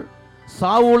കേട്ടപ്പോൾ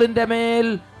സൗളിന്റെ മേൽ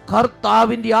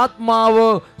കർത്താവിന്റെ ആത്മാവ്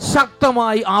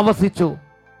ശക്തമായി ആവസിച്ചു.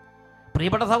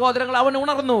 പ്രിയപ്പെട്ട സഹോദരങ്ങൾ, അവൻ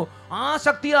ഉണർന്നു, ആ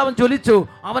ശക്തിയിൽ അവൻ ജ്വലിച്ചു,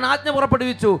 അവൻ ആജ്ഞ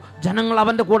പുറപ്പെടുവിച്ചു, ജനങ്ങൾ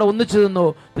അവന്റെ കൂടെ ഒന്നിച്ചു നിന്നു.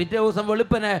 പിറ്റേ ദിവസം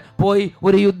വെളുപ്പിനെ പോയി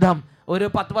ഒരു യുദ്ധം. ഒരു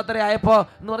 10-10:30 ആയപ്പോൾ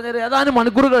എന്ന് പറഞ്ഞാൽ ഏതാനും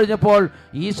മണിക്കൂർ കഴിഞ്ഞപ്പോൾ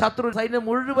ഈ ശത്രു സൈന്യം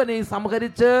മുഴുവനെയും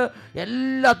സംഹരിച്ച്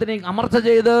എല്ലാത്തിനെയും അമർച്ച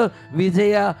ചെയ്ത്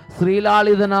വിജയ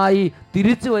ശ്രീലാളിതനായി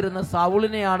തിരിച്ചു വരുന്ന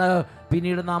സൗളിനെയാണ്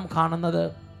പിന്നീട് നാം കാണുന്നത്.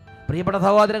 പ്രിയപ്പെട്ട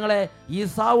സഹോദരങ്ങളെ, ഈ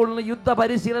സൗളിന് യുദ്ധ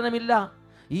പരിശീലനമില്ല,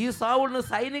 ഈ സൗളിന്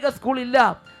സൈനിക സ്കൂളില്ല,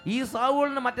 ഈ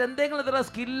സൗളിന് മറ്റെന്തെങ്കിലും തരം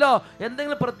സ്കില്ലോ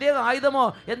എന്തെങ്കിലും പ്രത്യേക ആയുധമോ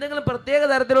എന്തെങ്കിലും പ്രത്യേക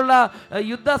തരത്തിലുള്ള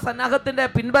യുദ്ധ സന്നാഹത്തിന്റെ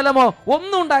പിൻബലമോ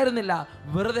ഒന്നും ഉണ്ടായിരുന്നില്ല.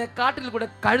 വെറുതെ കാട്ടിൽ കൂടെ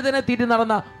കഴുതനെ തീറ്റി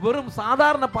നടന്ന വെറും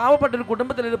സാധാരണ പാവപ്പെട്ട ഒരു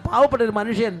കുടുംബത്തിലൊരു പാവപ്പെട്ട ഒരു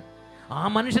മനുഷ്യൻ. ആ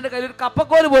മനുഷ്യന്റെ കയ്യിൽ ഒരു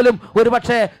കപ്പക്കോല് പോലും ഒരു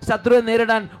പക്ഷേ ശത്രുവിനെ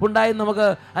നേരിടാൻ ഉണ്ടായെന്ന് നമുക്ക്,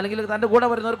 അല്ലെങ്കിൽ തൻ്റെ കൂടെ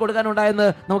വരുന്നവർക്ക് കൊടുക്കാൻ ഉണ്ടായെന്ന്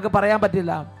നമുക്ക് പറയാൻ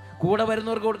പറ്റില്ല. കൂടെ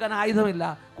വരുന്നവർക്ക് കൊടുക്കാൻ ആയുധമില്ല,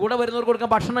 കൂടെ വരുന്നവർക്ക് കൊടുക്കാൻ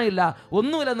ഭക്ഷണമില്ല,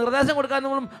 ഒന്നുമില്ല, നിർദ്ദേശം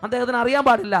കൊടുക്കാനൊന്നും അദ്ദേഹത്തിന് അറിയാൻ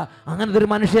പാടില്ല. അങ്ങനത്തെ ഒരു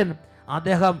മനുഷ്യൻ,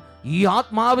 അദ്ദേഹം ഈ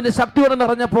ആത്മാവിന്റെ ശക്തിയോടെ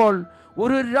നിറഞ്ഞപ്പോൾ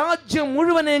ഒരു രാജ്യം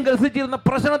മുഴുവനെയും ഗ്രസിച്ചിരുന്ന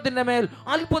പ്രശ്നത്തിന്റെ മേൽ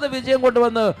അത്ഭുത വിജയം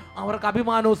കൊണ്ടുവന്ന് അവർക്ക്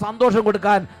അഭിമാനവും സന്തോഷം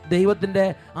കൊടുക്കാൻ ദൈവത്തിന്റെ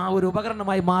ആ ഒരു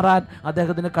ഉപകരണമായി മാറാൻ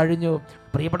അദ്ദേഹത്തിന് കഴിഞ്ഞു.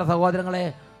 പ്രിയപ്പെട്ട സഹോദരങ്ങളെ,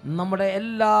 നമ്മുടെ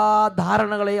എല്ലാ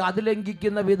ധാരണകളെയും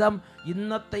അതിലംഘിക്കുന്ന വിധം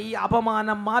ഇന്നത്തെ ഈ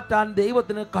അപമാനം മാറ്റാൻ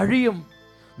ദൈവത്തിന് കഴിയും.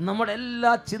 നമ്മുടെ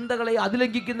എല്ലാ ചിന്തകളെയും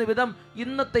അതിലംഘിക്കുന്ന വിധം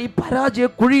ഇന്നത്തെ ഈ പരാജയ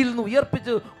കുഴിയിൽ നിന്ന്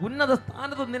ഉയർപ്പിച്ച് ഉന്നത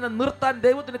സ്ഥാനത്ത് നിന്നെ നിർത്താൻ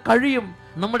ദൈവത്തിന് കഴിയും.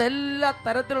 നമ്മുടെ എല്ലാ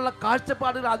തരത്തിലുള്ള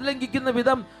കാഴ്ചപ്പാടുകൾ അതിലംഘിക്കുന്ന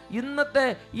വിധം ഇന്നത്തെ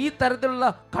ഈ തരത്തിലുള്ള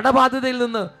കടബാധ്യതയിൽ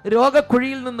നിന്ന്,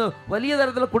 രോഗക്കുഴിയിൽ നിന്ന്, വലിയ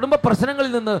തരത്തിലുള്ള കുടുംബ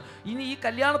പ്രശ്നങ്ങളിൽ നിന്ന്, ഇനി ഈ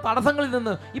കല്യാണ തടസ്സങ്ങളിൽ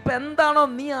നിന്ന്, ഇപ്പം എന്താണോ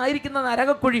നീ ആയിരിക്കുന്ന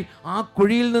നരകക്കുഴി, ആ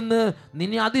കുഴിയിൽ നിന്ന്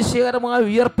നിന്നെ അതിശയകരമായി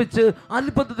ഉയർപ്പിച്ച്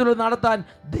അത്ഭുതത്തിലൂടെ നടത്താൻ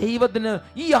ദൈവത്തിന്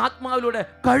ഈ ആത്മാവിലൂടെ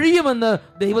കഴിയുമെന്ന്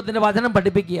ദൈവത്തിൻ്റെ വചനം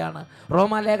പഠിപ്പിക്കുകയാണ്.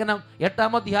 റോമാലേഖനം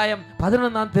 8-ാം അധ്യായം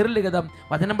 11-ാം തിരുലിഖിതം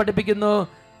വചനം പഠിപ്പിക്കുന്നു,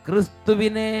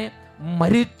 ക്രിസ്തുവിനെ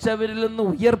മരിച്ചവരിൽ നിന്ന്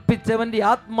ഉയർപ്പിച്ചവന്റെ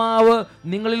ആത്മാവ്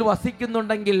നിങ്ങളിൽ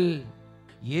വസിക്കുന്നുണ്ടെങ്കിൽ,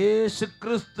 യേശു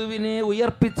ക്രിസ്തുവിനെ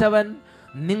ഉയർപ്പിച്ചവൻ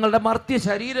നിങ്ങളുടെ മർത്യ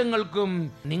ശരീരങ്ങൾക്കും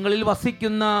നിങ്ങളിൽ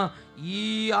വസിക്കുന്ന ഈ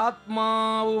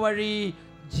ആത്മാവ് വഴി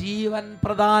ജീവൻ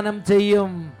പ്രദാനം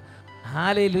ചെയ്യും.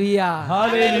 ഹല്ലേലൂയ,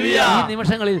 ഹല്ലേലൂയ. ഈ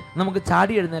നിമിഷങ്ങളിൽ നമുക്ക്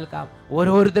ചാടി എഴുന്നേൽക്കാം.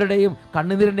 ഓരോരുത്തരുടെയും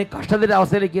കണ്ണുനീരിൻ്റെയും കഷ്ടത്തിന്റെ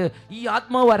അവസ്ഥയിലേക്ക് ഈ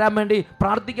ആത്മാവ് വരാൻ വേണ്ടി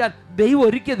പ്രാർത്ഥിക്കാൻ ദൈവം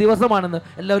ഒരുക്കിയ ദിവസമാണെന്ന്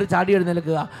എല്ലാവരും ചാടി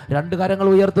എഴുന്നേൽക്കുക. 2 കരങ്ങൾ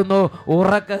ഉയർത്തുന്നു,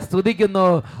 ഉറക്കെ സ്തുതിക്കുന്നു.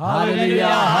 ഹല്ലേലൂയ,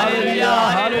 ഹല്ലേലൂയ,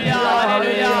 ഹല്ലേലൂയ,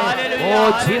 ഹല്ലേലൂയ. ഓ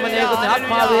ജീവനേകുന്ന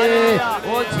ആത്മാവേ,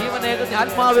 ഓ ജീവനേകുന്ന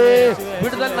ആത്മാവേ,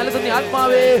 വിടുതൽ നൽകുന്ന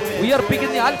ആത്മാവേ,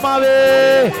 ഉയർപ്പിക്കുന്ന ആത്മാവേ,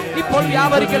 ഇപ്പോൾ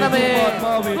വ്യാപരിക്കണമേ.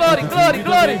 Glory, glory,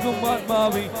 glory.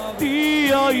 ആത്മാവേ,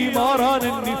 തീയായി മാറാൻ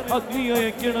എന്നിൽ അഗ്നി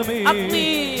അയക്കണമേ.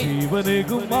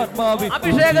 ജീവനേകും ആത്മാവേ,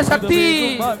 അഭിഷേക ശക്തി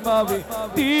ആത്മാവേ,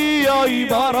 തീയായി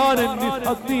മാറാൻ എന്നിൽ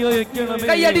അഗ്നി അയക്കണമേ.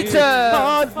 കൈയടിച്ച്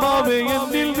ആത്മാവേ,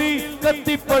 എന്നിൽ നീ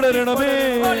കത്തിപ്പടരണമേ.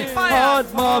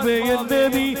 ആത്മാവേ, എന്നെ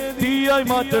നീ തീയായി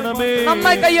മാറ്റണമേ.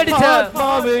 കൈയടിച്ച്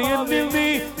ആത്മാവേ, എന്നിൽ നീ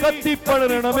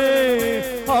കത്തിപ്പടരണമേ.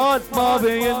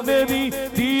 ആത്മാവേ, എന്നെ നീ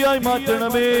തീയായി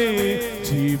മാറ്റണമേ.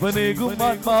 ജീവനേകും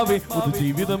ആത്മാവേ, ഒരു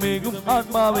ജീവിതമേകും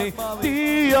ആത്മാവേ,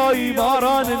 തീയായി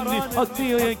മാറാൻ എന്നിൽ അഗ്നി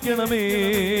അയക്കണമേ.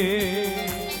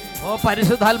 ഓ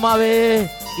പരിശുദ്ധാത്മാവേ,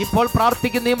 ഇപ്പോൾ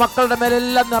പ്രാർത്ഥിക്കുന്ന ഈ മക്കളുടെ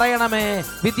മേലെല്ലാം നിറയണമേ.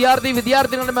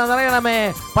 വിദ്യാർത്ഥികളുടെ മേൽ നിറയണമേ.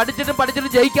 പഠിച്ചിട്ടും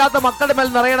ജയിക്കാത്ത മക്കളുടെ മേൽ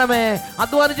നിറയണമേ.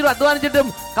 അധ്വാനിച്ചിട്ടും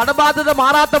കടബാധ്യത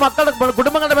മാറാത്ത മക്കളുടെ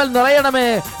കുടുംബങ്ങളുടെ മേൽ നിറയണമേ.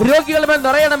 രോഗികളുടെ മേൽ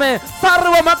നിറയണമേ.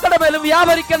 സർവ്വ മക്കളുടെ മേലും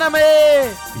വ്യാപരിക്കണമേ.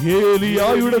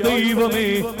 ഏലിയായുടെ ദൈവമേ,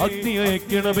 അഗ്നി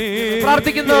അയക്കണമേ.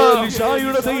 പ്രാർത്ഥിക്കുന്നു.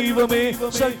 എലീശായുടെ ദൈവമേ,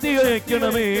 ശക്തി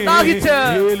അയക്കണമേ.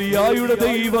 ഏലിയായുടെ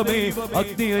ദൈവമേ,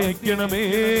 അഗ്നി അയക്കണമേ.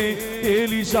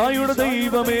 എലീശായുടെ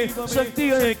ദൈവമേ, ശക്തി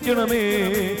അയക്കണമേ.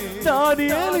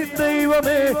 ദാനിയേലിൻ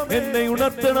ദൈവമേ, എന്നെ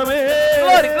ഉണർത്തണമേ.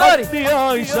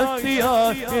 ശക്തിയായി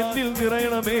ശക്തിയായി എന്നിൽ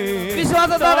നിറയണമേ.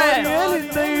 ദാനിയേലിൻ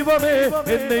ദൈവമേ,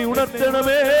 എന്നെ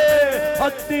ഉണർത്തണമേ.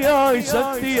 ശക്തിയായി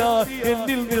ശക്തിയായി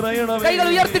എന്നിൽ നിറയണമേ.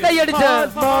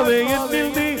 ആത്മാവേ, എന്നിൽ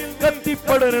നീ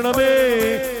കത്തിപ്പടരണമേ.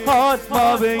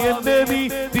 ആത്മാവേ, എന്നെ നീ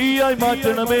തീയായി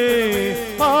മാറ്റണമേ.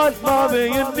 ആത്മാവേ,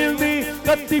 എന്നിൽ നീ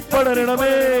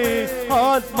കത്തിപ്പടരണമേ.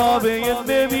 ആത്മാവേ,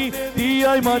 എന്നെ നീ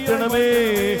തീയായി മാറ്റണമേ.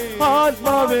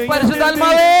 ആത്മാവേ,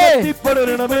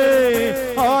 കത്തിപ്പടരണമേ.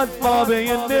 ആത്മാവേ,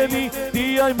 എന്നെ നീ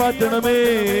തീയായി മാറ്റണമേ.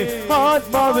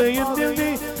 ആത്മാവേ എന്നിൽ നീ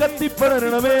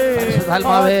കത്തിപ്പടരണമേ.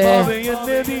 ആത്മാവേ,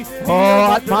 എന്നെ നീ ഓ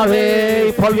ആത്മാവേ,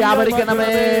 ഇപ്പോൾ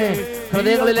വ്യാപരിക്കണമേ,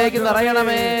 ഹൃദയങ്ങളിലേക്ക്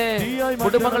നിറയണമേ,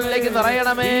 കുടുംബങ്ങളിലേക്ക്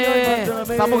നിറയണമേ,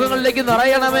 സമൂഹങ്ങളിലേക്ക്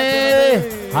നിറയണമേ.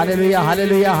 ഹല്ലേലൂയ,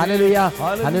 ഹല്ലേലൂയ, ഹല്ലേലൂയ,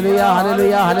 ഹല്ലേലൂയ,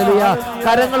 ഹല്ലേലൂയ, ഹല്ലേലൂയ.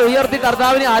 കരങ്ങൾ ഉയർത്തി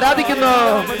കർത്താവിനെ ആരാധിക്കുന്നു.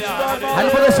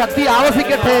 അത്ഭുത ശക്തി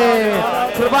ആവസിക്കട്ടെ,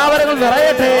 കൃപാവരങ്ങൾ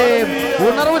നിറയട്ടെ,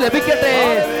 ഉണർവ് ലഭിക്കട്ടെ,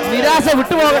 നിരാശ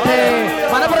വിട്ടുപോകട്ടെ,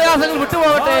 മനപ്രയാസങ്ങൾ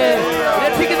വിട്ടുപോകട്ടെ.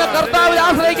 രക്ഷിക്കുന്ന കർത്താവിൽ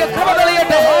ആശ്രയിക്കാൻ കൃപ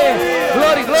തെളിയട്ടെ.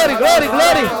 Glory, glory, glory,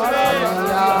 glory.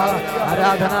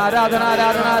 ആരാധന, ആരാധന,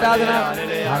 ആരാധന, ആരാധന.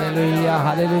 ഹല്ലേലൂയ,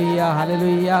 ഹല്ലേലൂയ,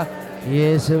 ഹല്ലേലൂയ.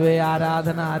 യേശുവേ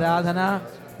ആരാധന, ആരാധന.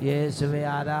 യേശുവേ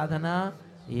ആരാധന,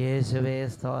 യേശുവേ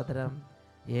സ്തോത്രം,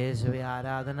 യേശുവേ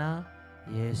ആരാധന,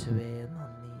 യേശുവേ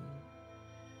നന്ദി.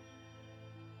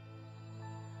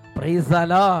 Praise the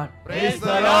Lord. Praise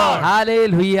the Lord.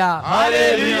 Hallelujah.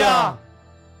 Hallelujah.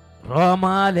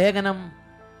 റോമാലേഖനം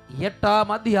 8-ാം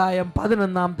അധ്യായം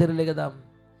 11-ാം തിരുലിഖിതം.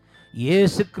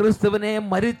 യേശു ക്രിസ്തുവിനെ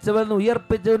മരിച്ചവൻ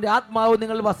ഉയർപ്പിച്ചവന്റെ ആത്മാവ്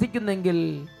നിങ്ങൾ വസിക്കുന്നെങ്കിൽ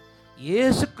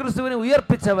യേശു ക്രിസ്തുവിനെ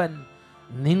ഉയർപ്പിച്ചവൻ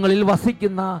നിങ്ങളിൽ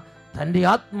വസിക്കുന്ന തൻ്റെ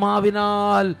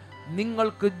ആത്മാവിനാൽ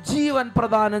നിങ്ങൾക്ക് ജീവൻ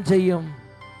പ്രദാനം ചെയ്യും.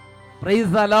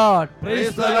 Praise the Lord.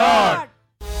 Praise the Lord.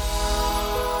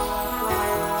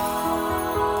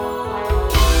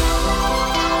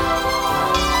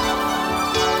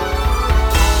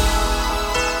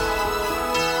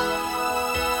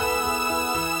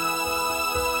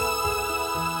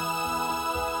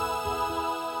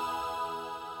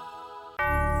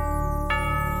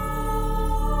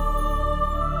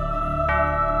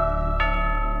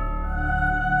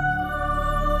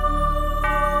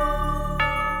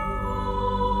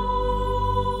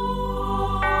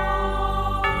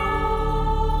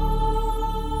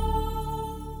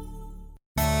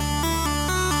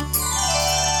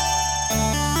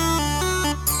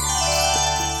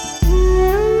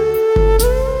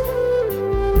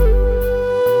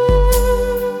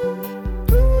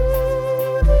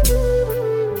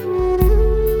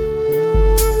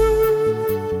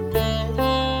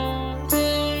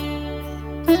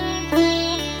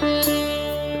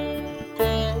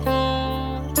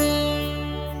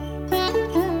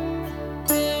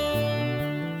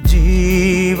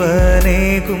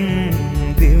 ജീവനേകും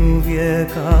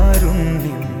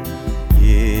ദിവ്യകാരുണ്യം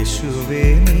യേശുവേ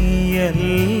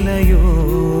നീയല്ലയോ.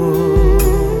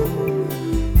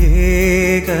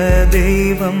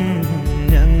 ഏകദൈവം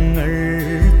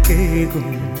ഞങ്ങൾക്കേകും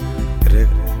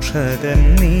രക്ഷകൻ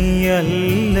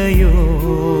നീയല്ലയോ.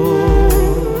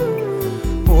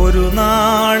 ഒരു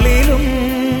നാളിലും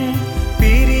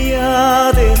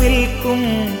പിരിയാതെ നിൽക്കും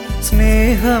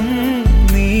സ്നേഹം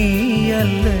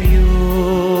നീയല്ലയോ.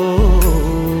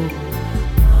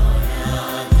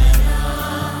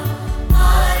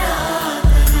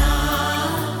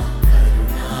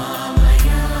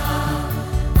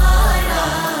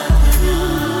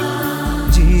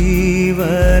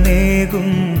 ജീവനേകും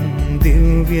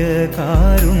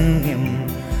ദിവ്യകാരുണ്യം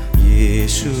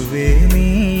യേശുവേ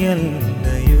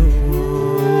നീയല്ലയോ.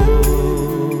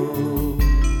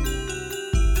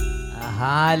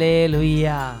 ഹല്ലേലൂയ,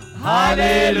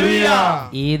 ഹല്ലേലൂയ.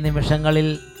 ഈ നിമിഷങ്ങളിൽ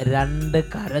 2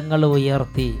 കരങ്ങൾ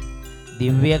ഉയർത്തി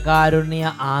ദിവ്യകാരുണ്യ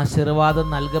ആശീർവാദം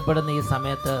നൽകപ്പെടുന്ന ഈ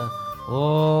സമയത്ത്, ഓ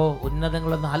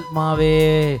ഉന്നതങ്ങളെന്ന ആത്മാവേ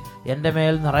എൻ്റെ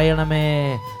മേൽ നിറയണമേ.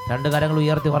 2 കരങ്ങൾ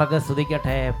ഉയർത്തി ഉറക്കെ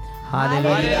സ്തുതിക്കട്ടെ.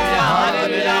 ഹല്ലേലൂയ,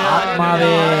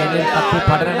 ആത്മാവേ എന്നിൽ കത്തി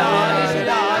പടരണമേ,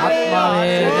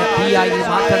 ആത്മാവേ എന്നെ തീയായി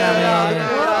മാറ്റണമേ.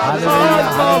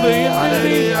 ആത്മാവേ എന്നിൽ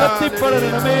നീ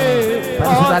കത്തിപ്പടരണമേ.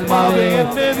 പരിശുദ്ധാത്മാവേ,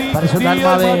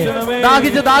 പരിശുദ്ധാത്മാവേ,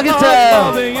 ദാഹിച്ച് ദാഹിച്ച്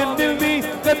ആത്മാവേ എന്നിൽ നീ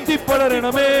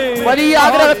കത്തിപ്പടരണമേ. വലിയ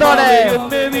ആഗ്രഹത്തോടെ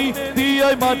എന്നെ നീ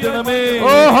തീയായി മാറ്റണമേ. ഓ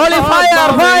ഹോളി ഫയർ,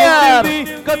 ഫയർ. നീ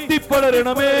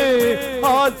കത്തിപ്പടരണമേ.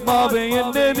 ആത്മാവേ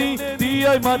എന്നെ നീ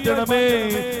തീയായി മാറ്റണമേ,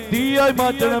 തീയായി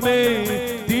മാറ്റണമേ,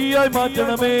 തീയായി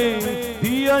മാറ്റണമേ,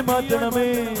 തീയായി മാറ്റണമേ.